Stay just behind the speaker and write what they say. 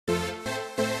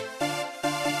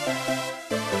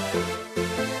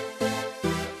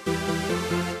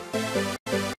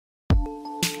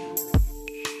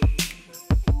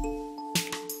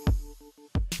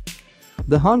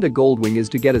The Honda Goldwing is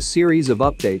to get a series of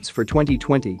updates for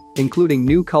 2020, including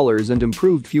new colors and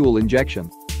improved fuel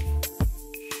injection.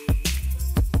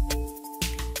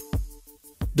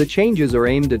 The changes are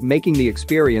aimed at making the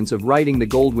experience of riding the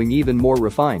Goldwing even more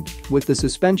refined, with the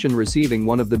suspension receiving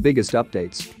one of the biggest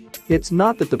updates. It's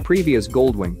not that the previous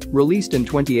Goldwing, released in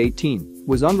 2018,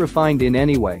 was unrefined in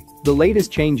any way. The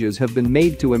latest changes have been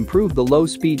made to improve the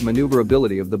low-speed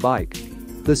maneuverability of the bike.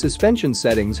 The suspension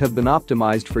settings have been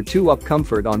optimized for 2-up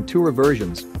comfort on Tourer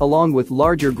versions, along with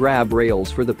larger grab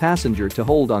rails for the passenger to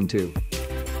hold onto.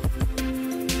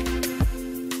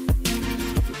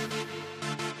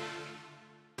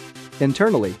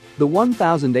 Internally, the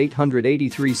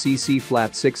 1883cc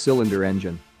flat 6-cylinder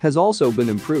engine has also been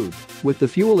improved, with the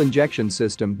fuel injection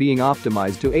system being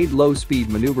optimized to aid low-speed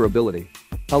maneuverability.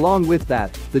 Along with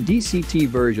that, the DCT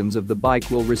versions of the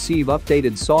bike will receive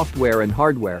updated software and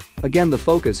hardware. Again, the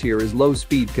focus here is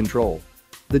low-speed control.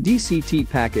 The DCT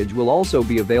package will also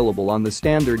be available on the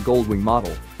standard Goldwing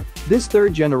model. This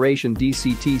third-generation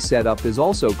DCT setup is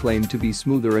also claimed to be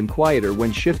smoother and quieter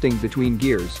when shifting between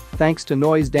gears, thanks to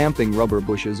noise-damping rubber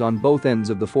bushes on both ends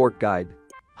of the fork guide.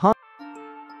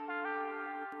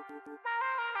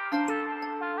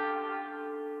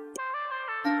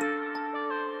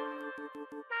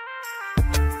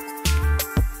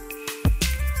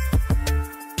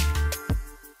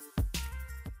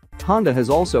 Honda has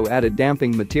also added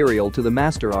damping material to the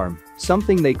master arm,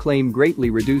 something they claim greatly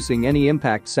reducing any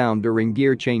impact sound during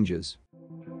gear changes.